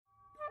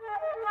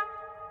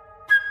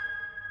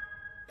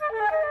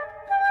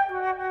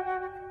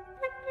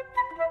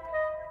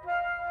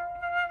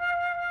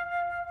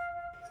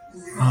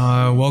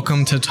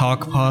Welcome to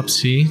Talk Pop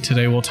C.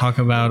 Today we'll talk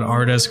about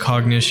art as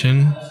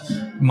cognition.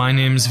 My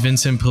name's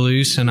Vincent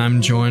Palouse, and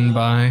I'm joined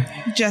by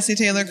Jesi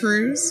Taylor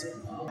Cruz.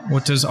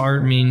 What does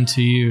art mean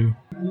to you?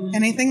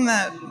 Anything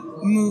that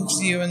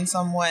moves you in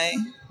some way.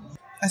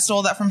 I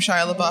stole that from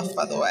Shia LaBeouf,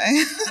 by the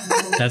way.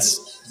 That's,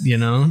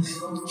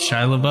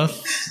 Shia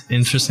LaBeouf,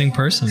 interesting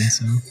person.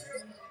 So,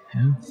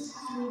 yeah.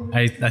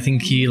 I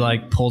think he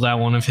pulled out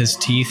one of his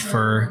teeth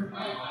for.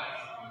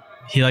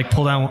 He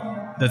pulled out.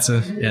 That's for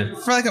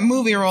a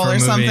movie role or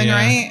something, yeah,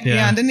 right?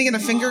 Yeah. Didn't he get a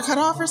finger cut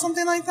off or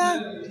something like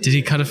that? Did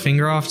he cut a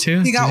finger off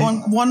too? He got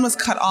one was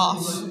cut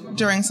off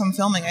during some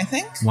filming, I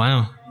think.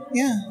 Wow.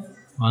 Yeah.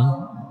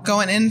 Wow.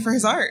 Going in for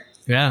his art.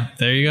 Yeah,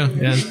 there you go.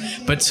 Yeah.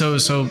 But so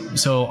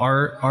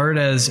art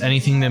as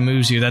anything that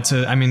moves you. That's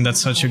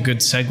such a good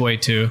segue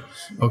to,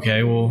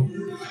 okay, well,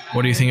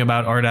 what do you think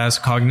about art as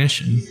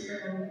cognition?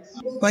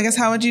 Well, I guess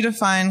how would you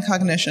define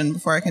cognition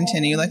before I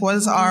continue? What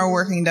is our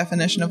working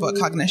definition of what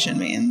cognition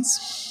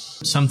means?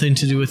 Something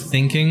to do with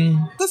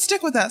thinking? Let's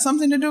stick with that.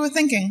 Something to do with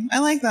thinking. I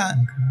like that.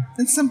 Okay.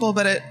 It's simple,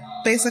 but it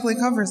basically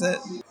covers it.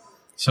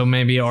 So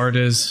maybe art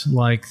is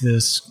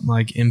this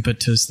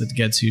impetus that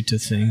gets you to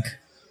think.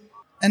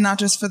 And not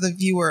just for the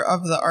viewer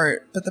of the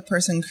art, but the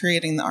person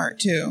creating the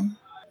art too.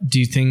 Do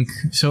you think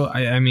so?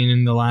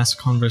 In the last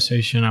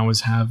conversation I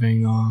was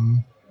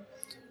having,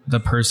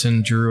 the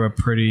person drew a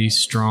pretty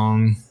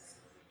strong.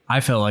 I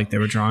felt like they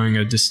were drawing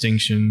a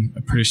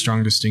pretty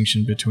strong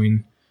distinction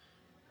between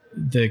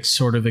the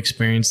sort of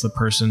experience the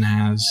person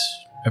has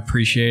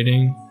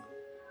appreciating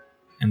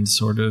and the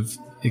sort of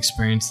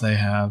experience they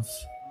have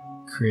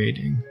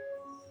creating.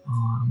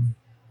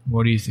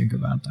 What do you think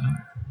about that?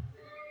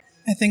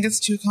 I think it's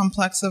too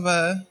complex of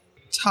a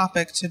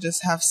topic to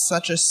just have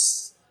such a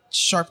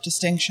sharp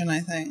distinction, I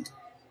think.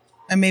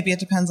 And maybe it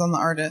depends on the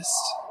artist.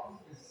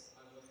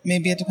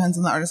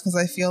 Because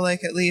I feel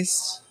like at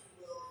least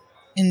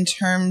in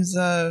terms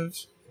of,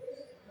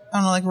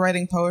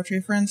 writing poetry,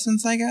 for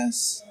instance, I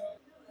guess.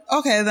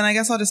 Okay, then I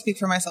guess I'll just speak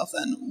for myself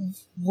then.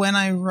 When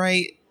I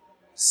write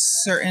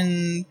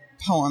certain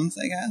poems,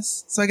 I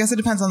guess. So I guess it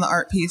depends on the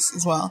art piece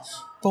as well.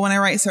 But when I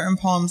write certain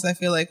poems, I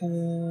feel like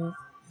the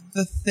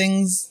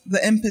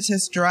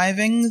impetus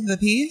driving the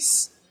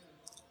piece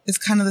is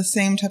kind of the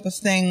same type of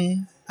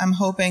thing I'm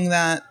hoping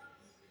that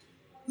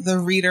the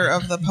reader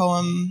of the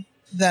poem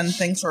then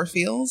thinks or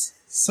feels.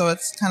 So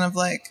it's kind of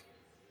like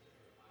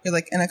you're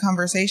in a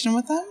conversation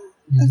with them,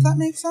 if that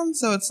makes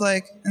sense. So it's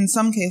in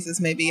some cases,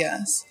 maybe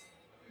yes.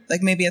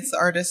 Maybe it's the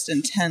artist's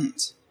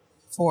intent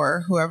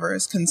for whoever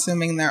is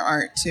consuming their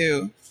art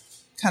to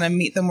kind of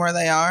meet them where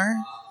they are.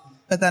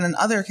 But then in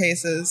other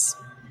cases,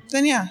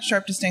 then yeah,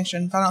 sharp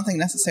distinction, but I don't think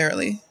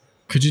necessarily.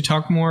 Could you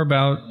talk more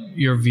about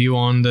your view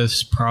on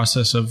this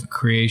process of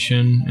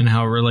creation and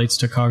how it relates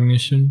to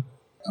cognition?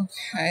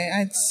 Okay,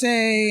 I'd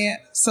say,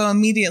 so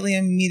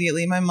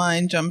immediately my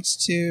mind jumped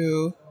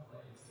to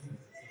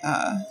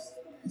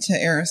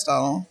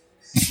Aristotle.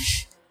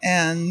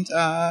 And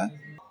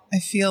I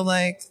feel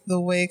like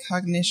the way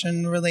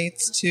cognition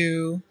relates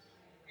to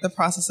the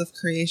process of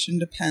creation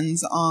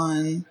depends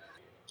on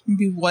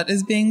maybe what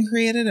is being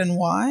created and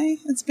why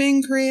it's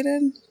being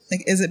created.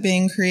 Is it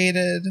being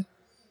created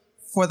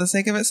for the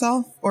sake of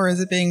itself, or is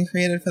it being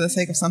created for the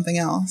sake of something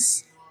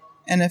else?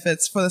 And if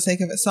it's for the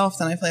sake of itself,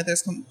 then I feel like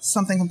there's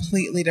something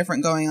completely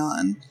different going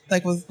on.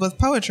 With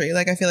poetry,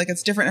 I feel like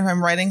it's different if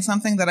I'm writing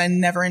something that I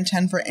never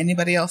intend for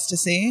anybody else to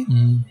see.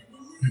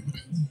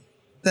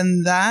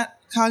 Then that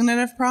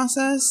cognitive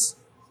process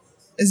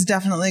is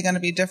definitely going to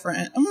be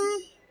different.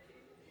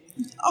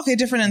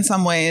 Different in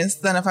some ways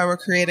than if I were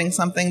creating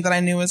something that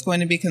I knew was going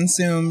to be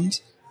consumed,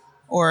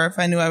 or if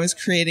I knew I was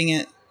creating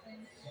it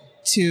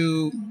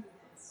to,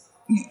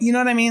 you know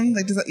what I mean?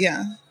 Does that,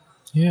 yeah.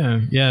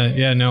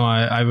 Yeah. No,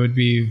 I would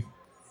be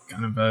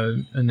kind of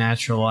a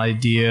natural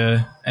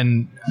idea,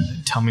 and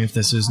tell me if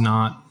this is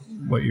not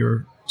what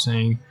you're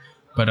saying,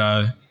 but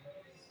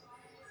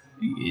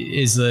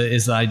is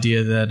the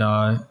idea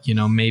that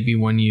maybe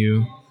when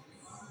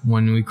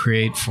we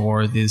create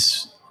for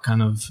these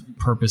kind of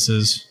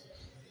purposes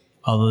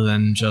other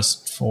than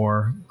just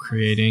for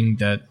creating,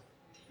 that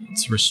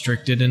it's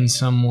restricted in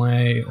some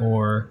way,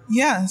 or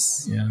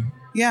yes,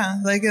 yeah,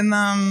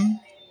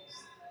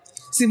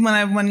 see,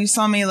 when you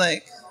saw me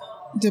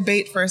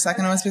debate for a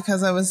second, it was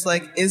because I was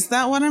is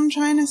that what I'm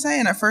trying to say?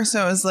 And at first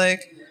I was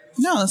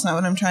no, that's not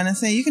what I'm trying to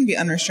say. You can be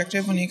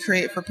unrestricted when you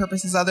create for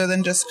purposes other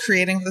than just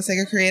creating for the sake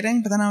of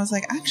creating. But then I was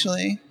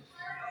actually,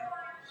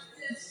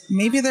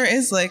 maybe there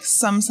is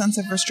some sense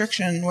of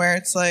restriction where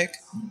it's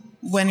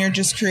when you're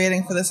just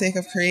creating for the sake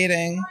of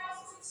creating,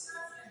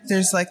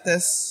 there's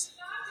this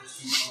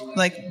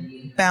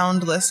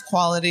boundless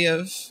quality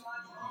of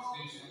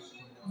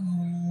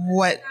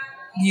what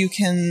you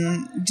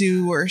can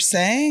do or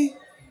say.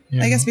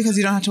 Yeah. I guess because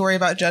you don't have to worry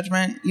about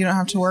judgment. You don't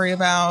have to worry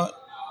about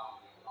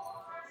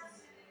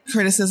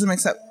criticism,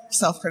 except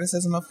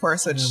self-criticism, of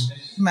course, which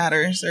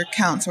matters or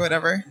counts or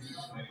whatever,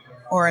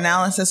 or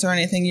analysis or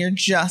anything. You're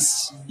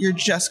just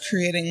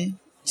creating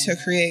to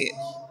create.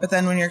 But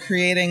then when you're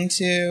creating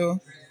to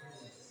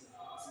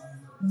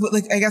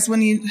like, I guess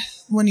when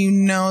you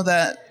know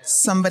that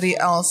somebody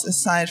else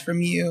aside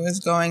from you is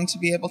going to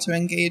be able to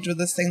engage with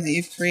this thing that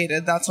you've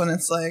created, that's when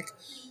it's like,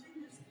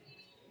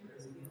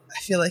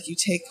 I feel like you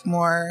take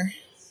more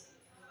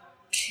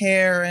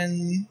care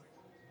in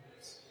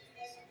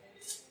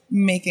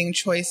making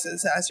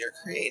choices as you're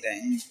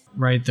creating.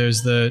 Right.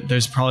 There's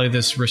probably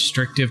this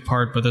restrictive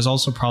part, but there's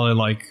also probably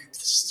like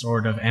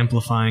sort of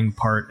amplifying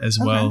part as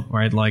well,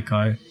 right? Like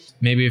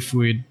maybe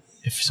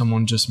if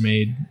someone just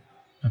made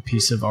a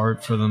piece of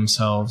art for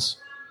themselves,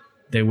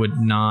 they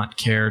would not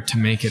care to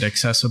make it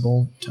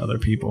accessible to other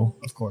people,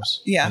 of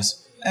course. Yeah,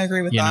 I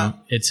agree with that. You know,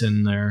 it's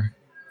in there.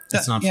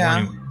 It's not for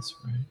anyone else,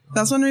 right?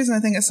 That's one reason I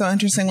think it's so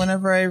interesting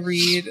whenever I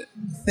read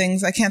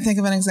things. I can't think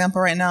of an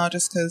example right now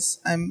just because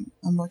I'm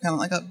working on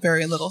like a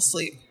very little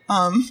sleep.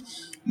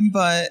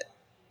 But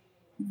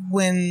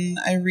when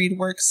I read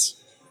works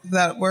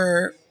that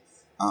were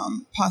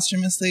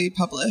posthumously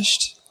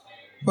published,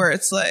 where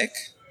it's like,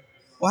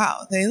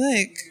 wow, they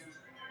like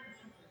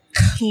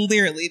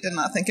clearly did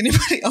not think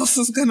anybody else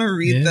was going to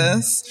read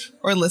this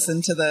or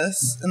listen to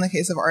this, in the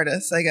case of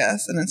artists, I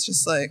guess. And it's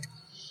just like,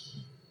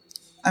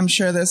 I'm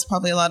sure there's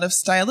probably a lot of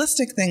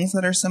stylistic things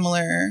that are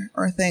similar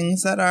or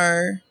things that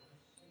are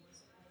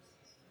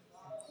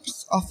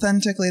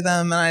authentically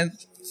them. And I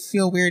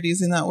feel weird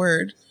using that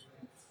word.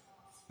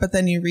 But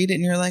then you read it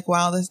and you're like,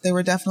 wow, they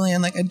were definitely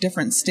in like a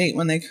different state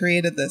when they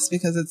created this,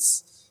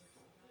 because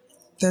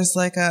there's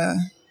like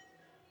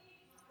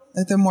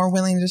they're more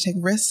willing to take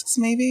risks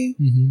maybe.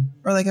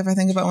 Mm-hmm. Or like if I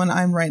think about when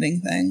I'm writing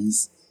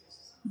things,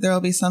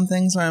 there'll be some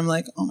things where I'm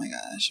like, oh my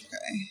gosh,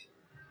 okay,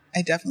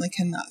 I definitely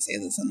cannot say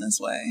this in this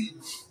way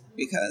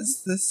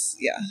because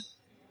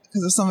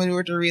if somebody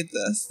were to read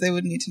this, they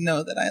would need to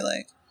know that I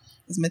like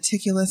was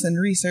meticulous in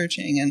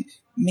researching and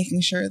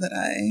making sure that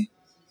I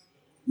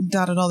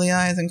dotted all the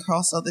I's and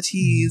crossed all the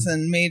T's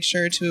and made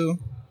sure to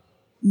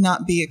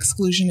not be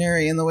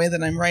exclusionary in the way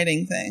that I'm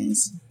writing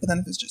things. But then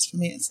if it's just for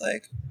me, it's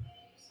like,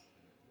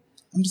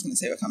 I'm just going to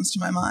say what comes to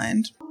my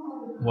mind.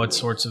 What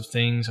sorts of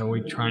things are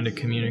we trying to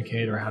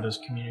communicate, or how does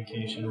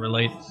communication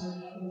relate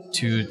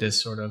to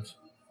this sort of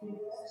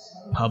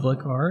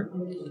public art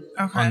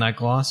on that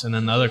gloss? And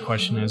then the other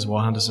question is,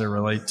 well, how does it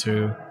relate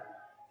to,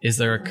 is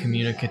there a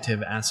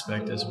communicative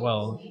aspect as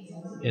well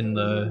in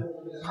the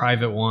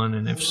private one,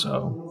 and if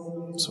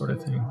so, sort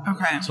of thing?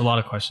 Okay. It's a lot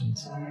of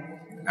questions.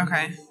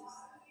 Okay.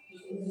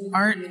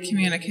 Art,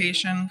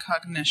 communication,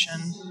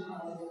 cognition.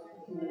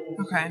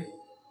 Okay.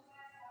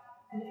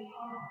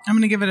 I'm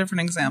going to give a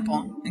different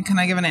example. And can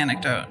I give an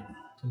anecdote?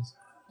 Please.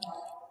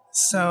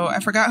 So I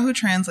forgot who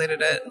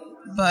translated it,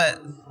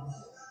 but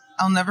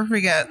I'll never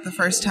forget the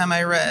first time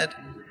I read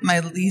my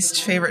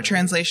least favorite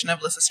translation of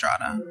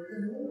Lysistrata.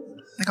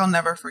 Like, I'll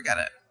never forget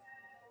it.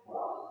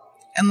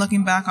 And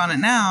looking back on it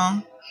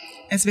now,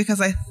 it's because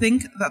I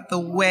think that the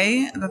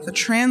way that the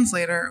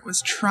translator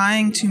was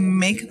trying to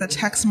make the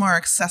text more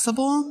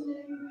accessible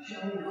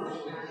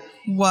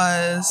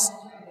was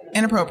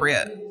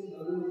inappropriate.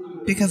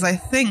 Because I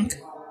think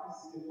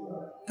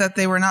that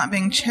they were not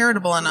being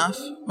charitable enough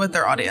with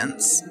their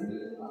audience.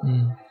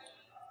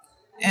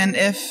 And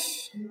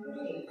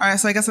all right,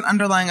 so I guess an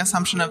underlying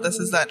assumption of this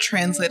is that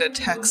translated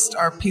text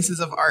are pieces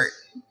of art,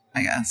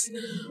 I guess.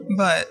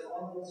 But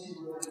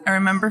I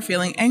remember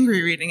feeling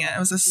angry reading it. It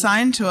was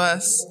assigned to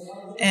us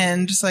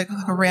in just like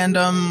a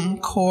random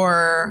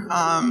core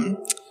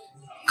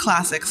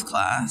classics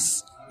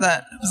class.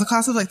 That it was a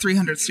class of like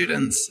 300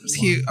 students. It was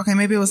huge. Okay,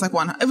 maybe it was like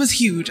one. It was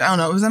huge. I don't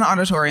know. It was in an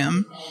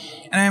auditorium.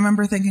 And I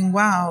remember thinking,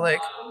 wow,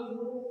 like,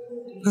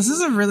 this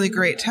is a really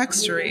great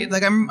text to read.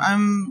 Like,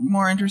 I'm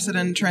more interested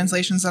in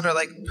translations that are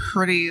like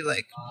pretty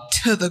like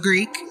to the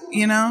Greek,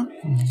 you know?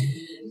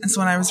 And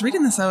so when I was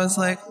reading this, I was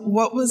like,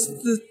 what was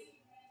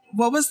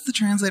the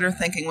translator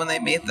thinking when they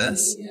made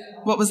this?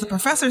 What was the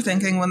professor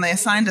thinking when they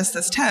assigned us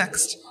this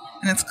text?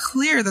 And it's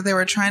clear that they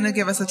were trying to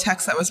give us a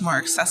text that was more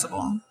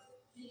accessible.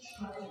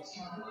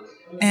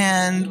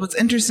 And what's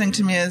interesting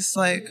to me is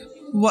like,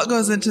 what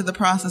goes into the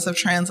process of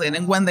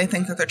translating when they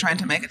think that they're trying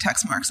to make a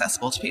text more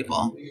accessible to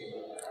people?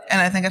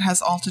 And I think it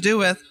has all to do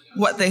with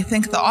what they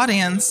think the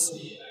audience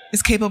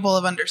is capable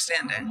of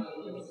understanding.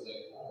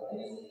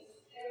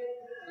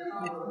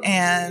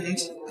 And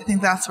I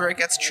think that's where it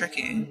gets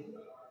tricky.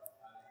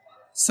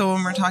 So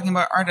when we're talking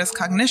about artist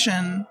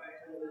cognition,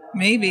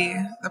 maybe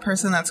the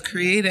person that's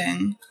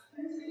creating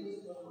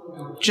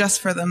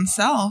just for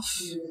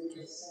themselves,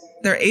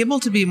 they're able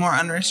to be more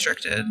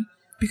unrestricted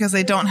because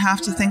they don't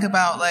have to think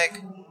about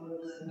like,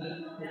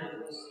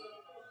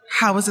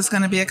 how is this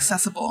going to be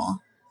accessible?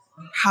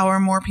 How are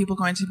more people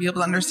going to be able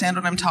to understand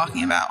what I'm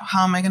talking about?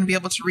 How am I going to be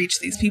able to reach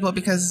these people?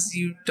 Because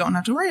you don't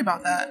have to worry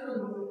about that.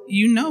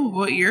 You know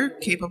what you're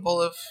capable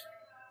of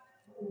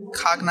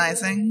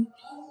cognizing.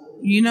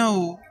 You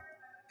know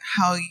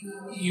how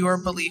your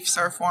beliefs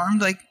are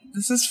formed. Like,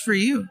 this is for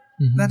you.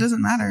 Mm-hmm. That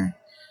doesn't matter.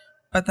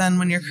 But then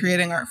when you're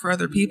creating art for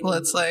other people,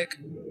 it's like,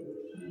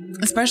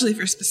 especially if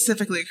you're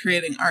specifically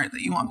creating art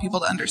that you want people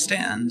to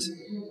understand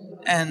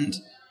and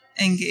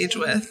engage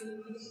with,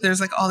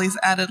 there's like all these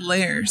added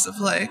layers of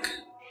like,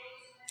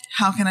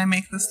 how can I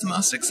make this the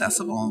most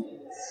accessible?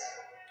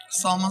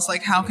 It's almost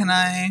like, how can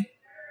I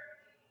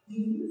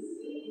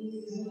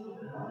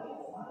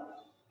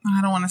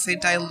don't want to say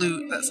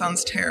dilute, that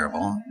sounds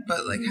terrible,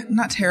 but like,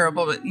 not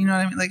terrible, but you know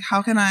what I mean? Like,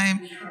 how can I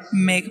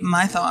make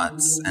my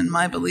thoughts and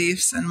my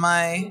beliefs and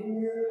my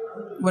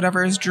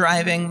whatever is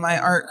driving my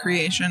art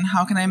creation,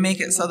 how can I make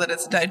it so that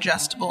it's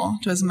digestible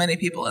to as many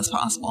people as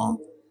possible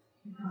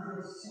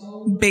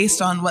based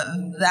on what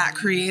that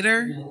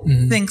creator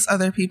thinks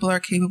other people are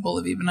capable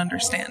of even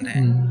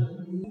understanding?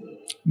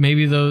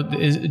 Maybe though,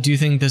 do you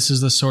think this is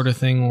the sort of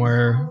thing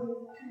where,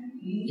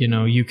 you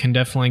know, you can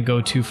definitely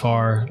go too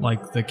far,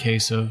 like the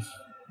case of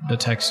the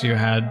text you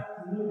had,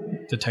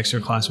 the text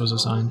your class was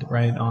assigned,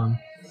 right?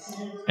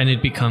 And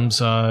it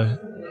becomes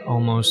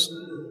almost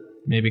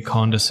maybe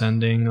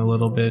condescending a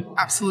little bit.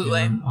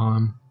 Absolutely. You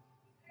know?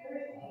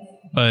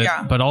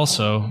 But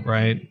also,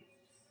 right,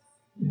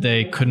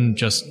 they couldn't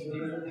just,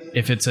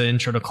 if it's an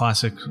intro to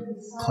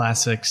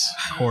classics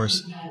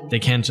course, they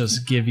can't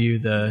just give you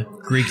the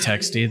Greek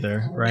text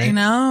either, right? I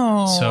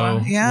know.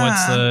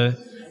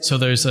 So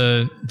there's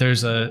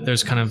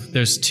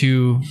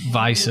two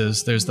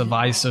vices. There's the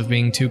vice of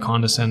being too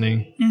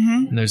condescending,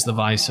 and there's the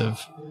vice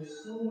of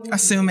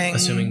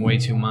assuming way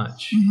too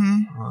much.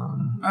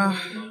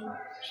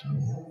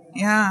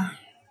 Yeah.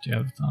 Do you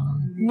have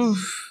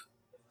Oof.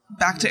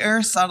 Back to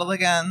Aristotle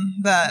again,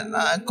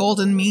 that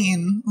golden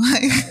mean.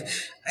 Like,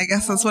 I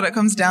guess that's what it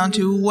comes down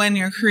to when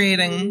you're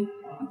creating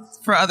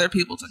for other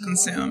people to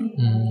consume.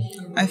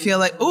 I feel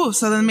like,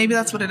 so then maybe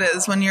that's what it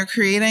is. When you're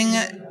creating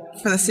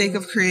for the sake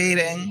of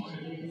creating,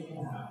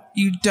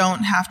 you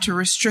don't have to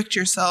restrict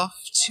yourself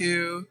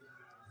to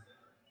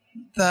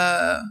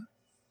the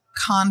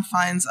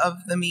confines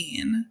of the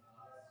mean.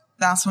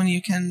 That's when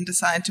you can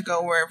decide to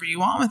go wherever you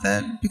want with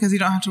it, because you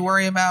don't have to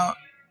worry about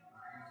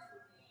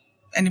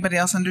anybody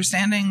else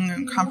understanding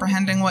and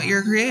comprehending what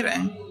you're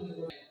creating.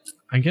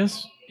 I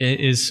guess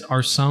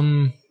are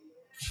some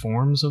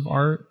forms of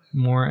art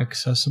more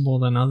accessible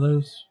than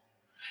others?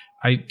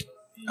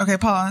 Okay,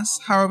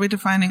 pause. How are we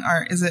defining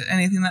art? Is it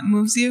anything that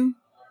moves you?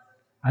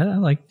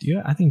 I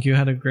think you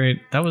had a great,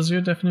 that was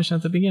your definition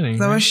at the beginning.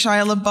 That right? was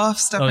Shia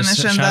LaBeouf's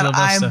definition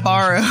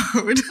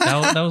borrowed.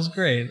 that was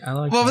great. I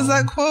like. What was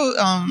that quote?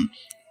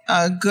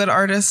 Good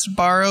artists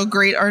borrow,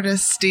 great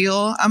artists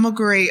steal. I'm a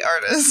great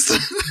artist.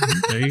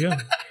 There you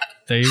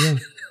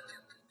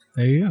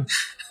go.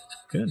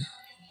 Good.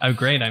 Oh,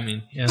 great. I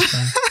mean,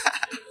 yes.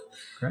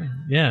 Great.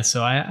 Yeah.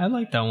 So I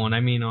like that one. I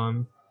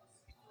mean,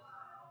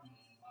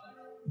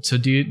 so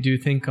do you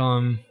think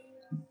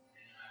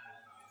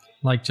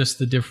like just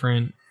the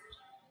different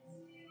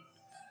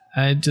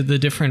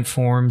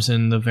forms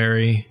and the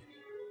very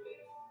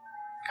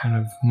kind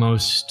of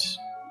most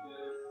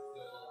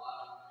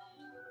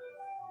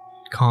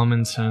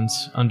common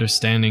sense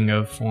understanding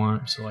of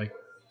forms, like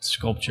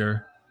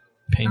sculpture,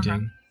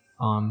 painting,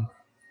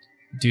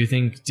 do you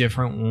think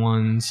different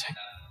ones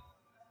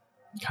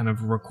kind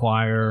of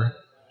require,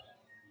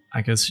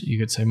 I guess you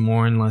could say,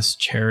 more and less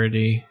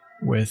charity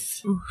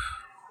with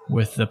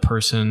the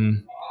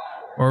person?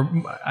 Or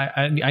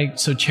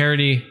so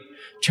charity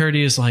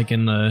is like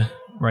in the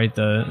right,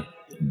 the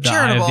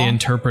eye of the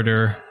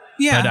interpreter.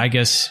 Yeah. But I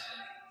guess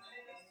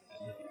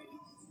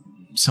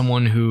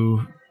someone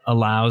who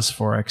allows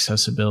for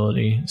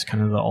accessibility is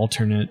kind of the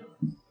alternate,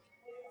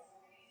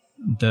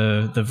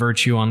 the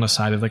virtue on the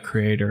side of the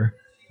creator.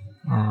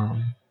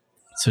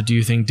 So do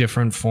you think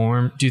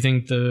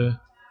the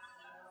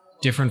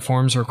different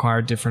forms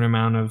require different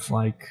amount of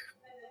like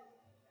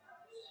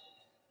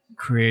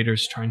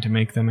creators trying to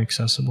make them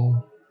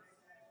accessible?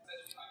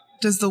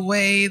 Does the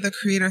way the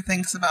creator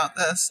thinks about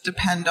this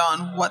depend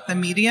on what the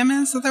medium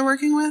is that they're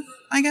working with,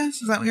 I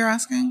guess? Is that what you're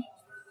asking?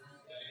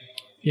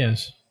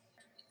 Yes.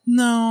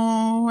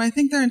 No, I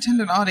think their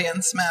intended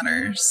audience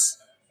matters.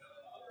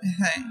 I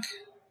think.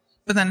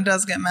 But then it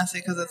does get messy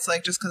because it's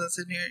like, just because it's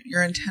in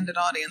your intended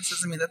audience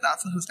doesn't mean that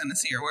that's who's going to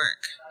see your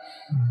work.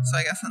 So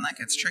I guess then that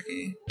gets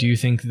tricky. Do you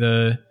think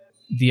the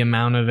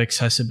amount of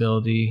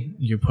accessibility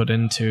you put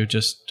into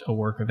just a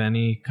work of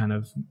any kind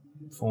of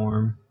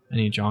form,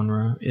 any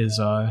genre, is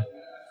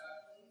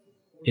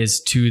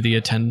to the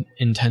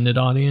intended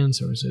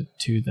audience, or is it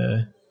to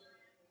the...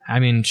 I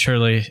mean,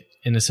 surely,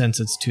 in a sense,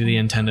 it's to the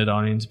intended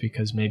audience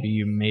because maybe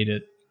you made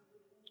it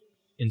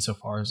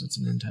insofar as it's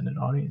an intended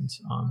audience.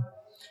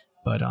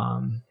 But I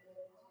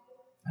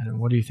don't know.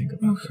 What do you think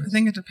about this? I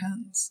think it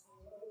depends.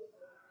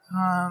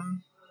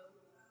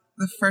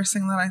 The first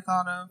thing that I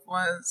thought of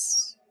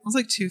was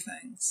like two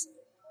things.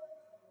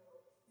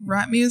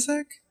 Rap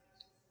music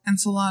and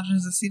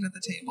Solange's A Seat at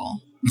the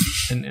Table.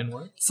 And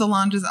what?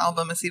 Solange's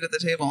album, A Seat at the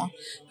Table.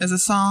 There's a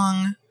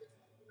song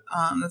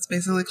that's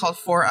basically called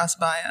For Us,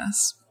 By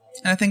Us.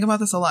 And I think about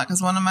this a lot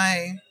because one of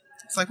my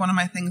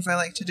things I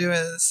like to do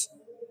is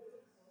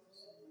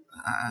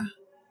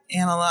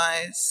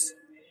analyze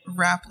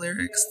rap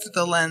lyrics through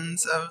the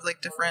lens of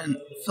like different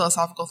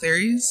philosophical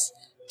theories,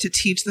 to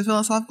teach the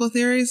philosophical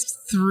theories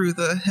through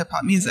the hip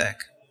hop music.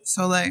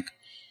 So like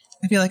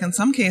I feel like in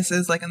some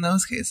cases, like in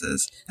those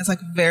cases, it's like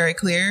very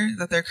clear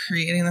that they're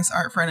creating this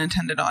art for an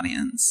intended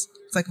audience.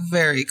 It's like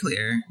very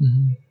clear.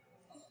 Mm-hmm.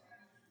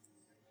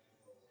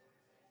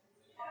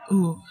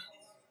 Ooh.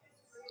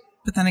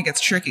 But then it gets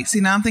tricky. See,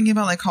 now I'm thinking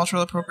about like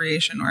cultural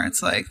appropriation, where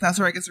it's like, that's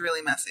where it gets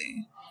really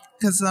messy.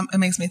 Because it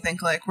makes me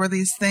think like, were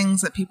these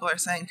things that people are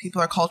saying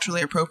people are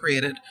culturally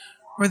appropriated,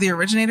 were the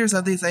originators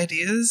of these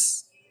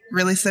ideas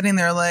really sitting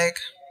there like,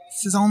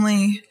 this is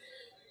only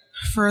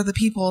for the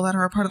people that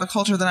are a part of the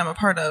culture that I'm a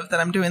part of, that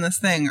I'm doing this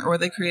thing, or were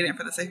they creating it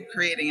for the sake of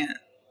creating it?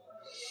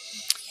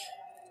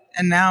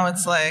 And now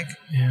it's like,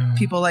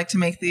 people like to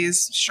make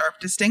these sharp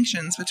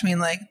distinctions between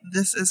like,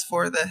 this is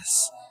for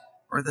this,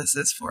 or this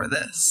is for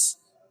this.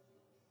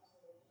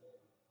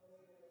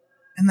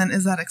 And then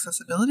is that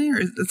accessibility, or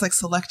is it's like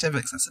selective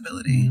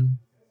accessibility? Mm-hmm.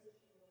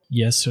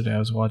 Yesterday I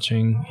was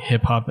watching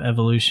Hip Hop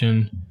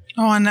Evolution.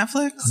 Oh, on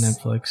Netflix? On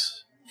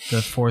Netflix. The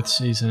 4th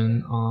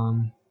season.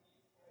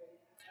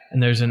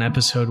 And there's an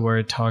episode where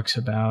it talks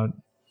about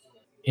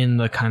in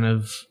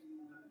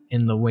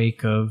the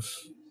wake of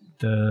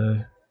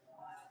the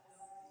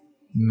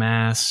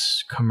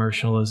mass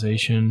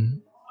commercialization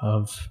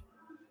of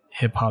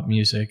hip hop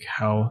music,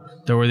 how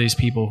there were these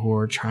people who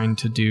were trying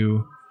to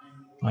do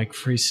like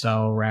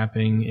freestyle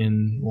rapping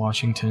in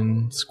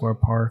Washington Square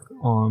Park,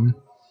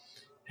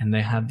 and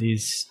they had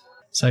these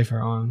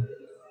cypher on,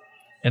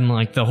 and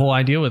like the whole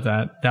idea with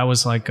that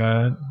was like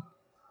the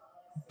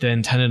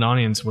intended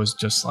audience was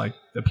just like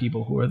the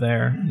people who were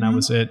there, and that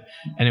was it,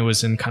 and it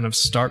was in kind of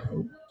stark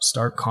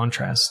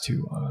contrast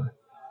to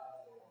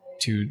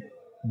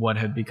what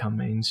had become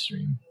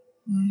mainstream.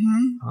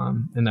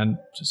 Mm-hmm. And that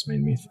just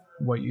made me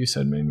what you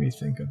said made me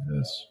think of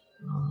this.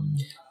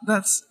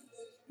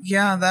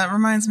 That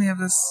reminds me of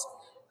this.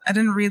 I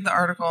didn't read the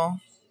article,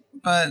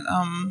 but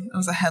it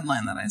was a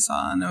headline that I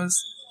saw, and it was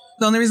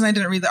the only reason I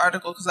didn't read the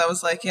article because I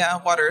was like, yeah,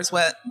 water is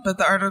wet. But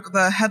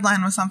the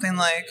headline was something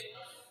like,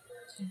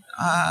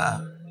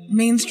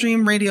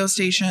 mainstream radio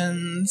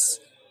stations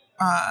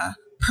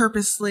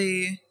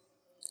purposely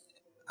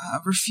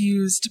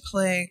refuse to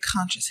play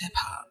conscious hip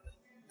hop.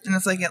 And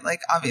it's like,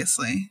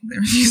 obviously they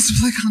refuse to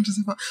play conscious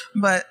hip hop,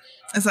 but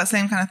it's that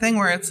same kind of thing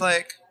where it's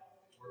like,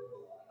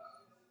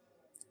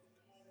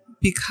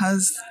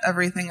 because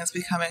everything is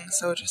becoming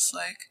so just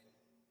like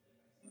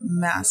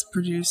mass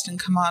produced and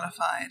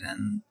commodified,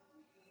 and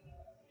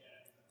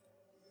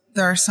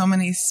there are so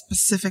many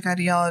specific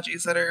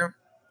ideologies that are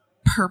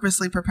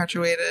purposely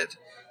perpetuated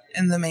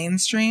in the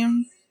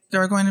mainstream,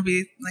 there are going to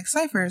be like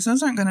ciphers.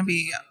 Those aren't going to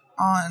be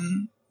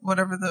on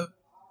whatever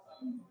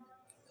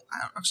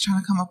I was trying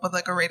to come up with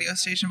like a radio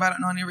station, but I don't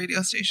know any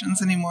radio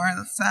stations anymore.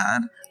 That's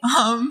sad.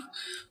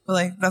 But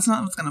like, that's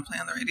not what's going to play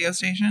on the radio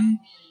station,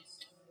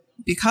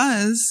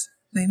 because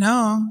they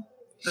know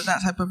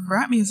that type of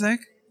rap music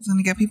is going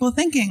to get people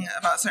thinking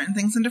about certain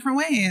things in different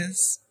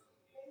ways.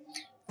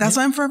 That's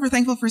why I'm forever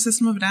thankful for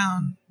System of a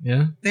Down.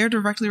 Yeah. They're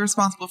directly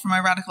responsible for my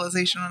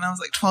radicalization when I was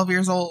like 12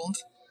 years old.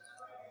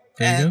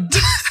 There you go.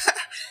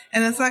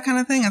 And it's that kind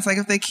of thing. It's like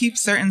if they keep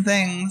certain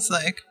things,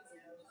 like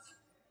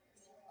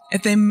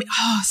if they,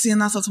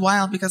 and that's what's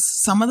wild, because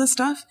some of the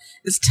stuff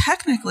is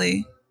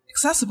technically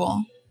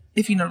accessible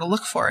if you know to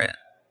look for it.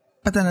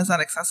 But then is that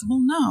accessible?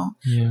 No.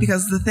 Yeah.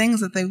 Because the things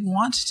that they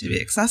want to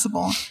be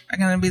accessible are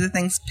going to be the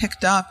things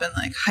picked up and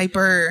like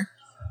hyper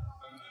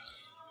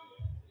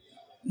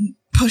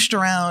pushed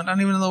around. I don't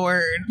even know the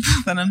word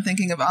that I'm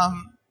thinking of.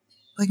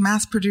 Like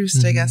mass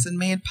produced, I guess, and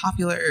made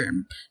popular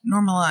and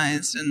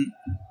normalized. And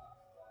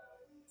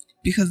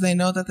because they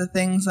know that the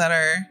things that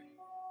are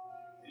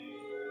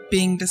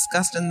being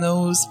discussed in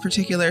those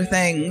particular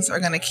things are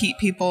going to keep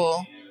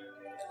people,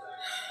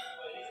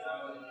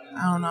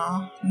 I don't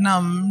know,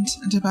 numbed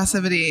into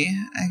passivity,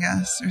 I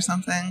guess, or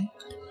something.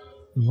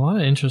 A lot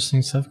of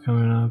interesting stuff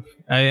coming up.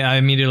 I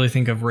immediately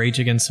think of Rage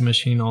Against the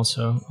Machine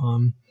also.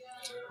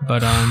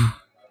 My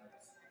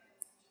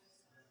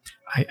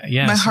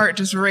heart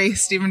just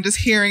raced even just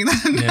hearing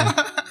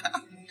that.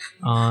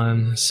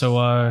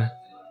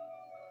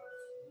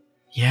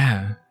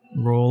 Yeah.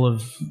 Role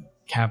of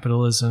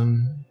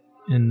capitalism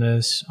in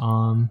this.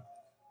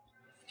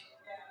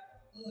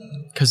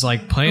 Because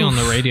like playing on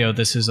the radio,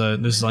 this is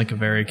like a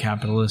very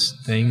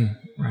capitalist thing,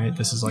 right?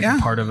 This is like a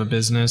part of a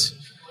business.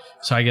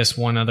 So I guess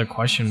one other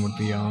question would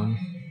be,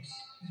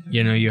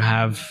 you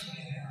have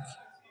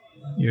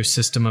your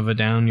System of a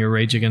Down, your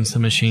Rage Against the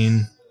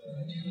Machine,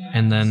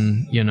 and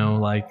then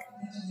like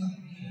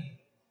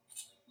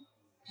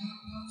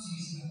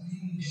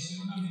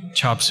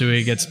Chop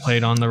Suey gets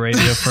played on the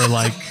radio for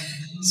like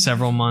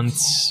several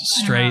months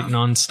straight,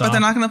 nonstop. But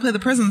they're not going to play the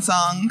prison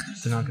song.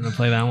 They're not going to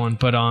play that one,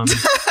 but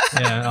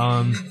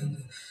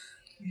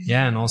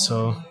and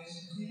also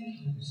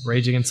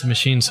Rage Against the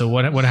Machine. So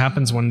what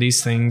happens when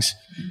these things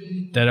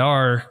that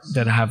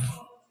have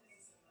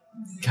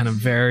kind of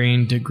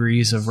varying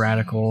degrees of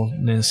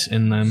radicalness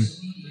in them,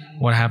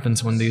 what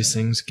happens when these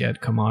things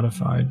get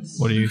commodified?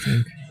 What do you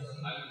think?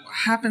 What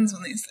happens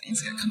when these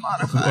things get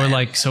commodified? Or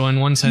like, so in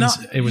one sense,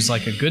 it was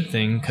like a good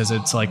thing because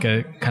it's like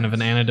a kind of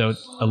an antidote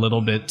a little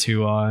bit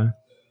to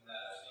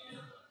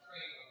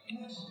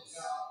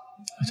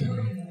I don't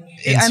know.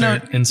 I know.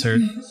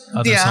 Insert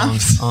other Yeah.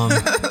 songs.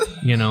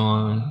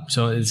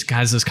 So it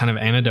has this kind of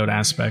antidote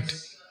aspect.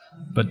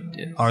 But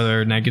are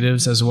there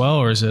negatives as well,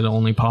 or is it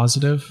only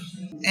positive?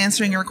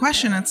 Answering your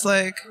question, it's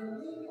like,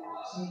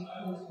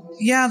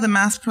 yeah, the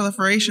mass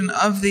proliferation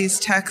of these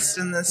texts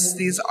and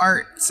these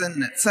arts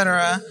and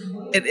etc.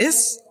 It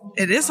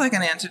is like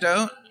an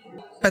antidote,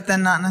 but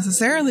then not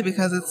necessarily,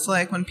 because it's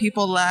like when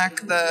people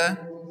lack the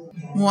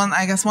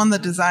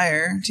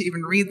desire to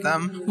even read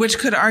them, which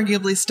could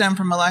arguably stem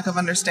from a lack of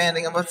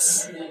understanding of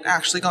what's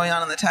actually going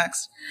on in the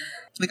text.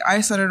 Like,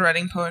 I started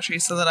writing poetry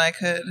so that I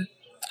could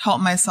help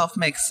myself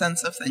make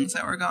sense of things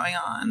that were going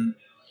on.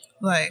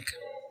 Like,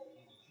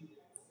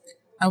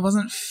 I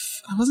wasn't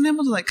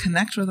able to like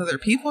connect with other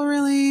people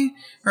really,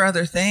 or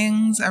other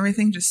things.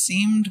 Everything just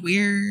seemed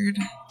weird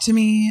to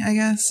me, I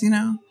guess,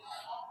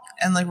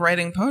 And like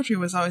writing poetry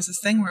was always this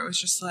thing where it was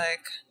just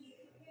like,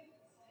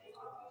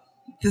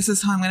 this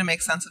is how I'm going to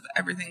make sense of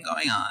everything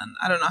going on.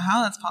 I don't know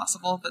how that's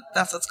possible, but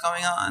that's what's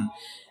going on.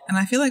 And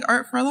I feel like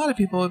art for a lot of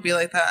people would be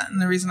like that. And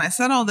the reason I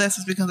said all this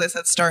is because I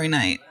said Starry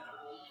Night.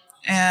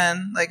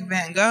 And like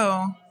Van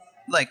Gogh,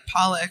 like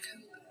Pollock,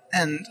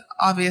 and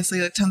obviously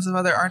like tons of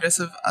other artists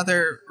of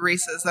other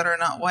races that are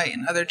not white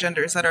and other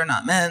genders that are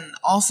not men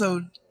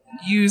also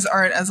use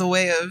art as a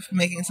way of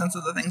making sense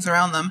of the things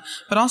around them,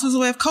 but also as a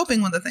way of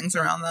coping with the things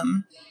around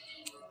them.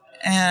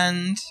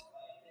 And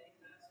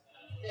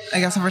I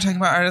guess if we're talking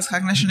about artist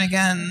cognition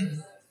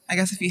again, I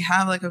guess if you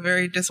have like a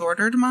very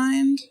disordered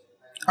mind,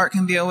 art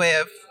can be a way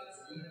of,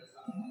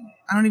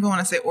 I don't even want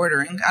to say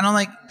ordering. I don't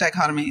like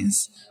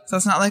dichotomies. So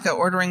it's not like a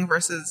ordering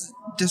versus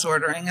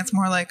disordering. It's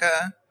more like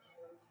a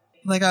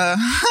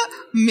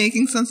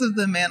making sense of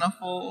the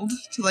manifold,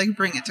 to like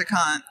bring it to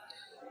Kant,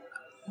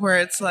 where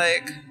it's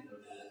like,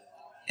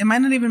 it might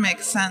not even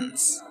make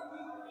sense,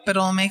 but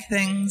it'll make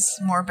things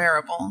more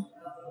bearable.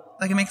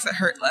 Like, it makes it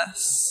hurt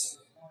less.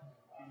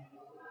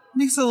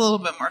 Makes it a little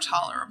bit more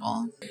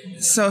tolerable.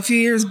 So a few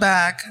years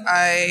back,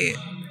 I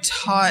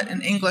taught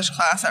an English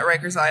class at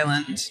Rikers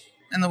Island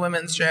in the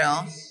women's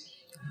jail.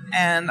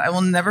 And I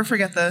will never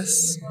forget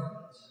this.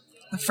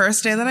 The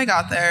first day that I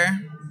got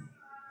there,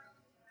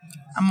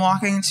 I'm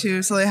walking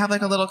so they have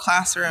like a little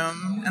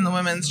classroom in the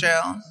women's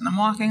jail. And I'm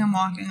walking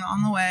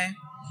on the way.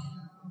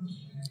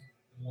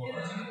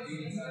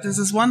 There's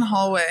this one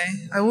hallway.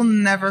 I will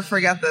never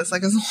forget this,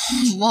 like as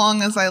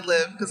long as I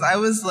live, because I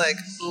was like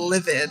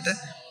livid.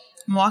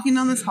 I'm walking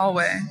down this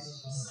hallway,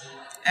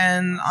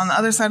 and on the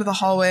other side of the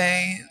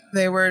hallway,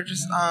 they were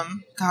just,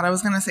 I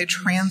was going to say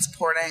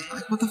transporting.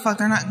 Like, what the fuck?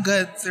 They're not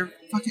goods. They're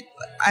fucking,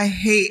 I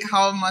hate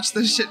how much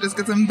this shit just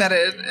gets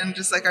embedded in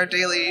just like our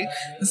daily,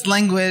 this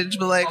language.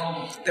 But like,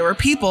 there were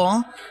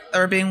people that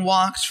were being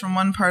walked from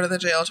one part of the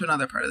jail to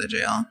another part of the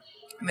jail.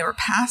 And they were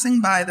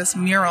passing by this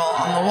mural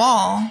on the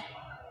wall.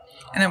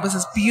 And it was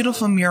this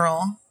beautiful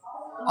mural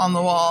on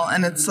the wall.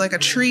 And it's like a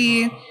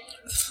tree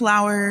with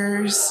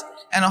flowers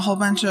and a whole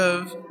bunch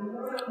of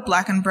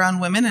black and brown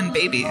women and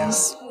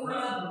babies.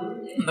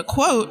 And the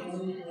quote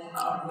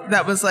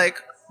that was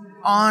like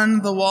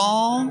on the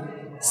wall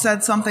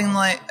said something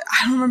like,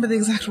 I don't remember the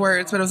exact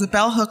words, but it was a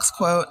bell hooks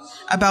quote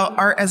about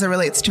art as it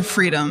relates to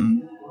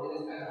freedom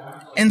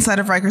inside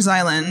of Rikers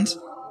Island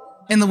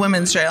in the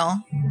women's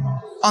jail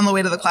on the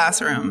way to the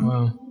classroom.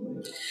 Wow.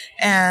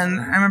 And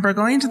I remember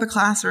going into the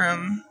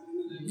classroom,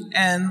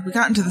 and we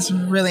got into this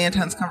really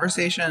intense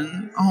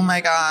conversation. Oh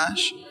my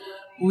gosh.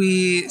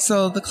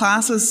 So the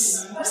class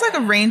was like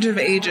a range of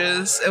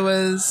ages. It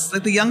was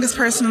like the youngest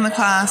person in the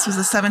class was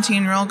a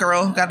 17-year-old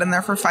girl who got in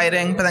there for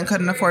fighting, but then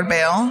couldn't afford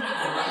bail.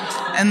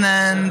 And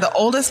then the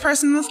oldest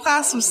person in this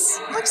class was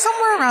like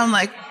somewhere around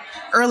like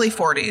early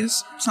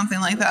 40s, something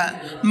like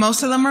that.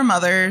 Most of them were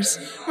mothers.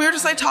 We were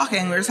just like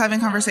talking. We were just having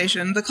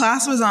conversation. The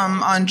class was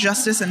on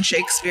justice and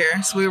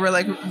Shakespeare. So we were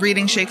like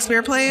reading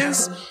Shakespeare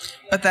plays,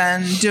 but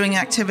then doing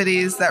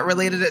activities that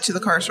related it to the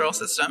carceral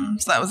system.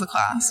 So that was the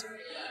class.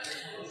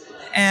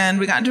 And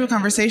we got into a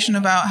conversation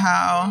about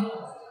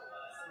how,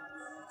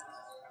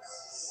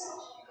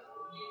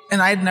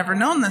 and I'd never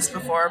known this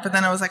before, but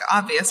then it was like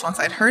obvious once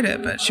I'd heard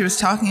it, but she was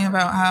talking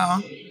about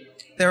how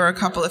there were a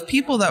couple of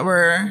people that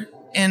were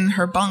in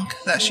her bunk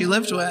that she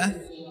lived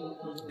with.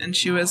 And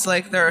she was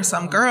like, there are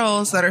some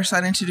girls that are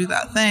starting to do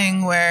that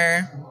thing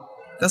where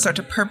they'll start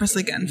to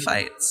purposely get in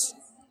fights,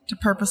 to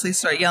purposely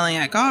start yelling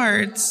at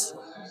guards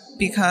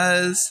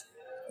because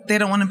they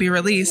don't want to be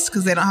released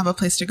because they don't have a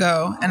place to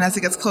go. And as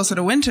it gets closer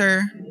to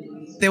winter,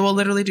 they will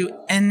literally do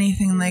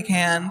anything they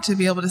can to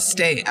be able to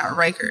stay at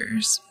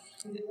Rikers.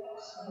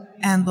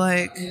 And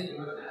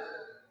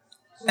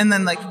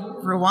then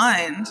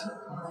rewind.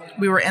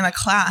 We were in a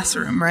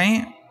classroom,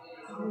 right?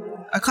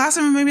 A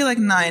classroom of maybe like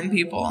 9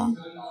 people.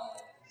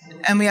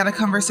 And we had a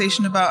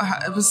conversation about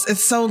how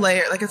it's so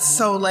layered. Like, it's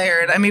so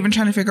layered. I'm even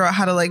trying to figure out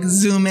how to like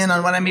zoom in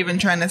on what I'm even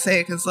trying to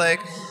say, because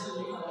like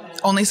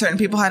only certain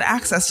people had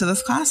access to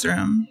this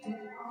classroom.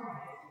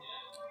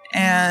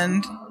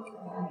 And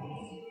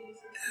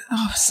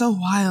so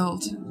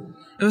wild.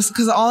 It was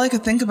because all I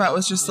could think about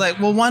was just like,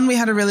 well, one, we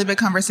had a really big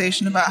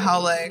conversation about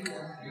how like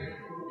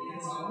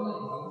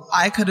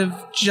I could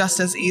have just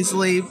as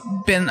easily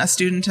been a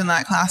student in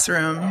that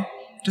classroom,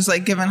 just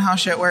like given how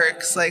shit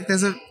works. Like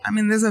there's a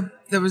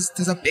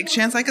big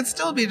chance I could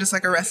still be just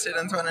like arrested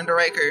and thrown into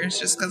Rikers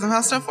just because of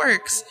how stuff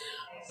works.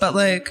 But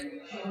like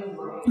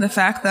the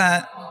fact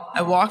that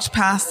I walked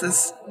past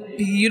this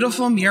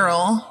beautiful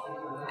mural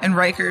in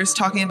Rikers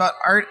talking about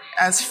art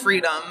as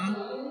freedom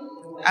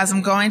as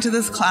I'm going to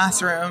this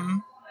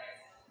classroom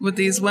with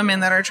these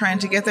women that are trying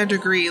to get their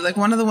degree. Like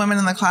one of the women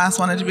in the class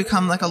wanted to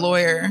become like a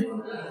lawyer.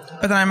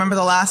 But then I remember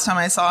the last time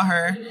I saw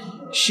her,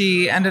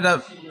 she ended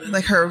up,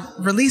 like her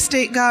release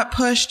date got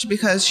pushed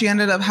because she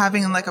ended up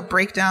having like a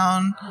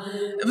breakdown.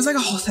 It was like a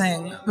whole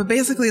thing. But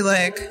basically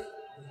like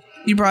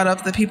you brought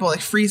up the people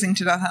like freezing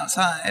to death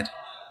outside.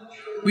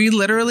 We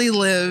literally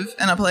live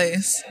in a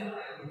place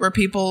where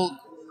people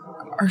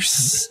are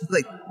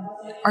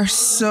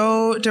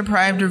so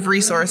deprived of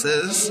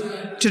resources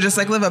to just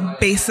like live a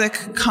basic,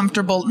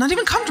 comfortable, not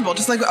even comfortable,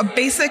 just like a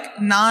basic,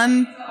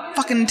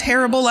 non-fucking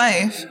terrible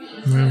life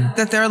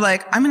that they're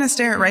like, I'm going to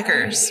stay at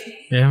Rikers.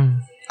 Yeah.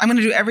 I'm going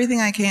to do everything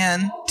I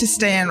can to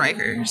stay in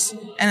Rikers.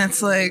 And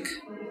it's like,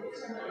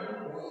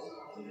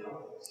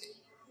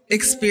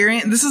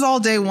 this is all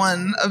day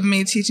one of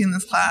me teaching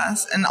this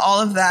class and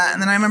all of that.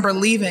 And then I remember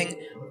leaving,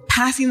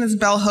 passing this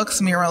Bell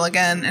Hooks mural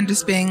again and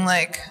just being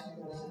like,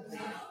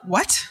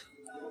 what?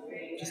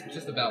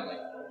 Just about like,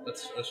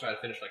 let's try to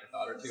finish like a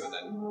thought or two, and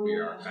then we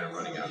are kind of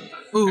running out of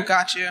time. Ooh, okay.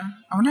 Got you.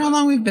 I wonder how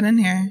long we've been in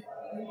here.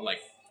 Like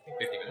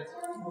 50 minutes.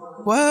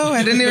 Whoa,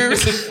 I didn't even...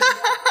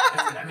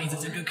 That means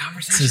it's a good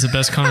conversation. This is the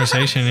best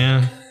conversation,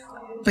 yeah.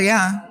 But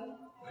yeah.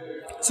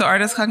 So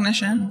art is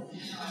cognition.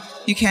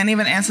 You can't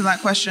even answer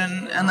that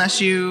question unless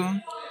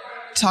you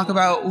talk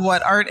about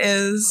what art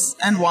is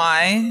and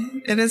why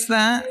it is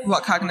that,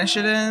 what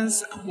cognition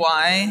is,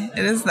 why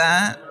it is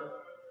that.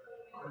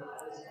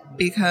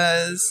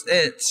 Because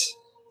it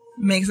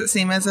makes it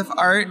seem as if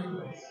art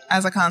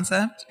as a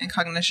concept and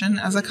cognition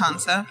as a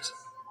concept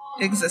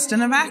exist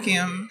in a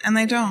vacuum, and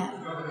they don't.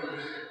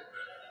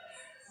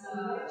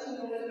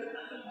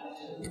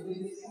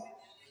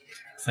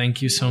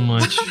 Thank you so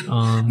much.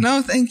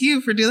 No, thank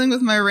you for dealing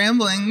with my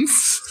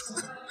ramblings.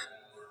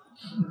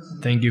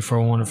 Thank you for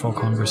a wonderful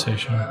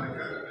conversation.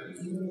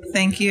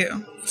 Thank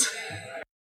you.